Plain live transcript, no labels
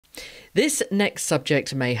This next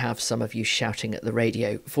subject may have some of you shouting at the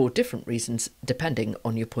radio for different reasons, depending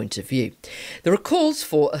on your point of view. There are calls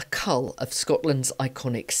for a cull of Scotland's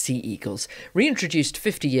iconic sea eagles, reintroduced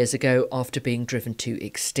 50 years ago after being driven to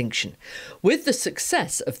extinction. With the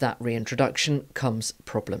success of that reintroduction comes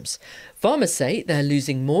problems. Farmers say they're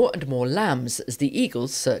losing more and more lambs as the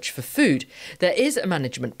eagles search for food. There is a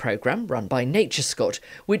management programme run by Scot,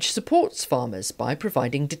 which supports farmers by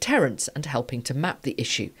providing deterrence and helping to map the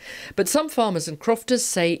issue. But some farmers and crofters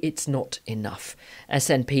say it's not enough.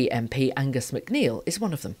 SNP MP Angus MacNeil is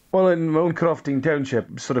one of them. Well, in my own crofting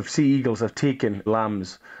township, sort of sea eagles have taken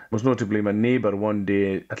lambs. Most notably my neighbour one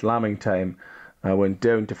day at lambing time. I went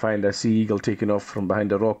down to find a sea eagle taken off from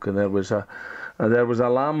behind a rock, and there was a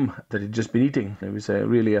lamb that he'd just been eating. It was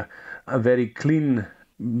really a very clean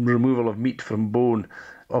removal of meat from bone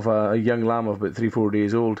of a young lamb of about 3-4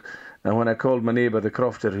 days old. And when I called my neighbour, the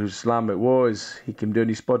crofter whose lamb it was, he came down,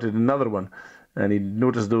 he spotted another one. And he'd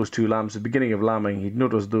noticed those two lambs at the beginning of lambing. He'd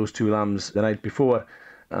noticed those two lambs the night before,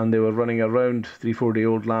 and they were running around, 3-4 day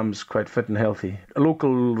old lambs, quite fit and healthy. A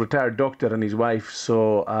local retired doctor and his wife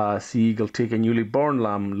saw a sea eagle take a newly born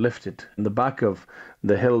lamb lifted in the back of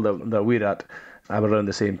the hill that we're at around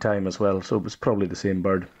the same time as well. So it was probably the same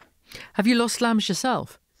bird. Have you lost lambs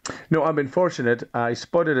yourself? No, I've been fortunate. I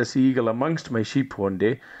spotted a sea eagle amongst my sheep one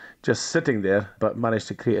day, just sitting there, but managed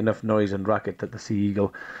to create enough noise and racket that the sea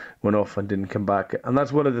eagle went off and didn't come back. And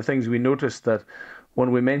that's one of the things we noticed, that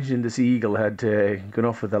when we mentioned the sea eagle had gone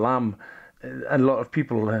off with the lamb, and a lot of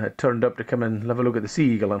people turned up to come and have a look at the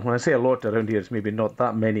sea eagle. And when I say a lot around here, it's maybe not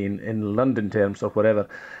that many in London terms or whatever,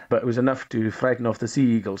 but it was enough to frighten off the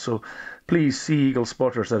sea eagle. So please, sea eagle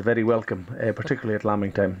spotters are very welcome, particularly at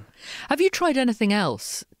lambing time. Have you tried anything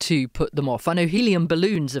else to put them off? I know helium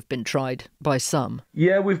balloons have been tried by some.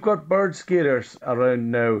 Yeah, we've got bird scarers around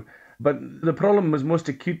now. But the problem was most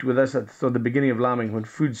acute with us at the beginning of lambing, when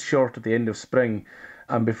food's short at the end of spring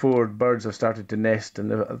and before birds have started to nest.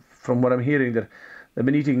 And from what I'm hearing, they've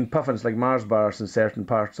been eating puffins like Mars bars in certain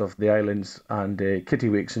parts of the islands, and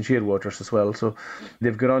kittiwakes and shearwaters as well. So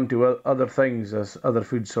they've gone on to other things as other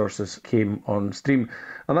food sources came on stream.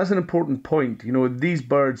 And that's an important point. You know, these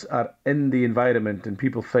birds are in the environment, and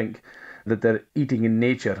people think that they're eating in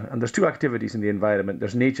nature. And there's two activities in the environment.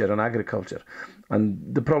 There's nature and agriculture.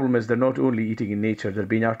 And the problem is they're not only eating in nature, they're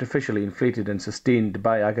being artificially inflated and sustained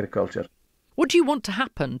by agriculture. What do you want to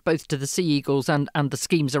happen, both to the sea eagles and the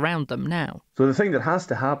schemes around them now? So the thing that has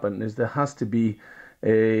to happen is there has to be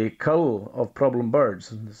a cull of problem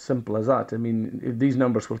birds. As simple as that. I mean, if these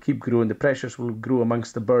numbers will keep growing, the pressures will grow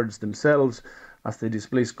amongst the birds themselves as they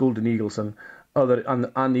displace golden eagles and other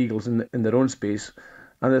eagles in their own space.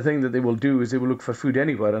 And the thing that they will do is they will look for food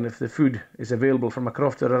anywhere. And if the food is available from a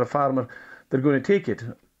crofter or a farmer, they're going to take it.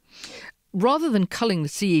 Rather than culling the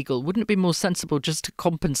sea eagle, wouldn't it be more sensible just to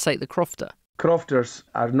compensate the crofter? Crofters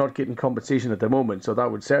are not getting compensation at the moment, so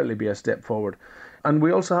that would certainly be a step forward. And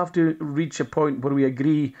we also have to reach a point where we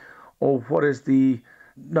agree on what is the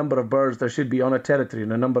number of birds there should be on a territory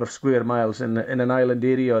in a number of square miles in an island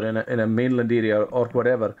area or in a mainland area or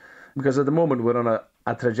whatever. Because at the moment we're on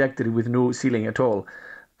a trajectory with no ceiling at all.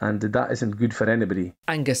 And that isn't good for anybody.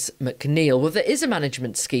 Angus MacNeil. Well, there is a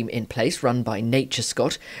management scheme in place run by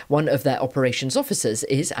Scot. One of their operations officers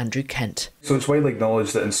is Andrew Kent. So it's widely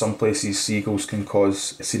acknowledged that in some places seagulls can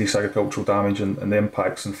cause serious agricultural damage, and the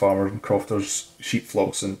impacts on farmers and crofters' sheep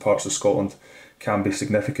flocks in parts of Scotland can be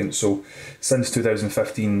significant. So since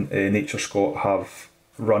 2015, Scot have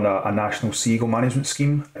run a national seagull management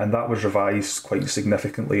scheme, and that was revised quite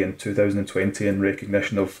significantly in 2020 in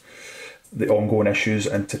recognition of the ongoing issues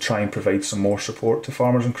and to try and provide some more support to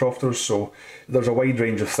farmers and crofters. So there's a wide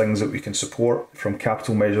range of things that we can support, from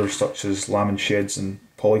capital measures such as lambing sheds and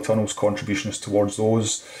polytunnels, contributions towards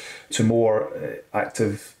those, to more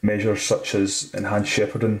active measures such as enhanced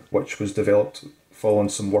shepherding, which was developed following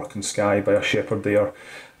some work in Skye by a shepherd there.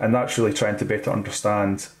 And that's really trying to better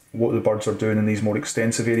understand what the birds are doing in these more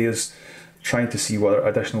extensive areas, trying to see whether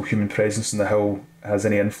additional human presence in the hill has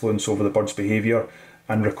any influence over the birds' behaviour,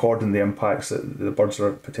 and recording the impacts that the birds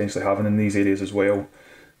are potentially having in these areas as well.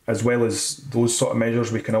 As well as those sort of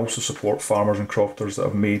measures, we can also support farmers and crofters that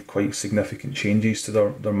have made quite significant changes to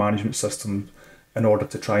their management system in order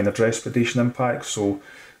to try and address predation impacts. So,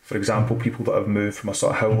 for example, people that have moved from a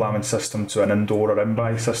sort of hill lambing system to an indoor or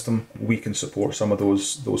in-by system, we can support some of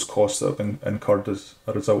those costs that have been incurred as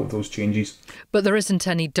a result of those changes. But there isn't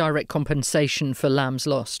any direct compensation for lambs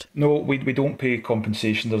lost? No, we don't pay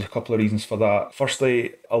compensation. There's a couple of reasons for that.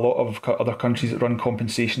 Firstly, a lot of other countries that run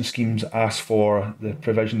compensation schemes ask for the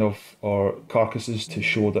provision of or carcasses to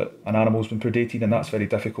show that an animal's been predated, and that's very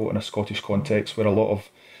difficult in a Scottish context where a lot of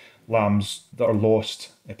lambs that are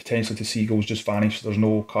lost potentially to seagulls just vanish. There's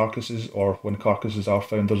no carcasses, or when carcasses are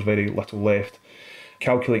found, there's very little left.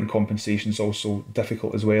 Calculating compensation is also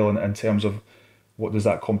difficult as well in terms of what does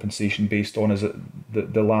that compensation based on? Is it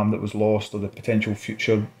the lamb that was lost, or the potential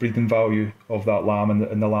future breeding value of that lamb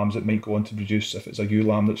and the lambs that might go on to produce if it's a ewe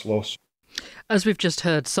lamb that's lost? As we've just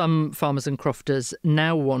heard, some farmers and crofters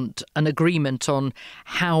now want an agreement on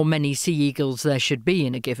how many sea eagles there should be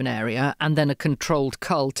in a given area, and then a controlled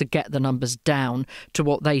cull to get the numbers down to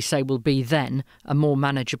what they say will be then a more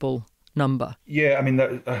manageable number. Yeah, I mean,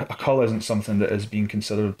 a cull isn't something that is being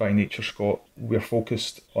considered by Nature Scot. We're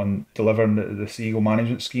focused on delivering the sea eagle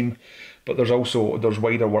management scheme, but there's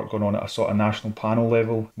wider work going on at a sort of national panel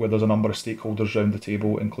level, where there's a number of stakeholders round the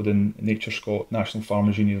table, including Nature Scot, National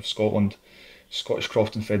Farmers Union of Scotland, Scottish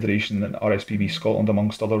Crofting Federation and RSPB Scotland,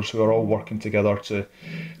 amongst others, who are all working together to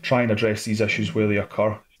try and address these issues where they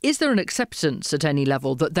occur. Is there an acceptance at any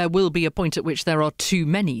level that there will be a point at which there are too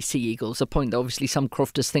many sea eagles, a point that obviously some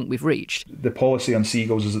crofters think we've reached? The policy on sea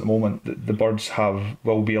eagles is at the moment that the birds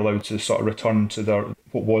will be allowed to sort of return to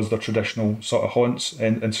what was their traditional sort of haunts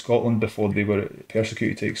in Scotland before they were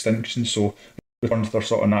persecuted to extinction. So return to their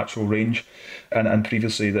sort of natural range, and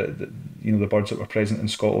previously the birds that were present in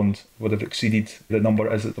Scotland would have exceeded the number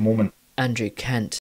it is at the moment. Andrew Kent.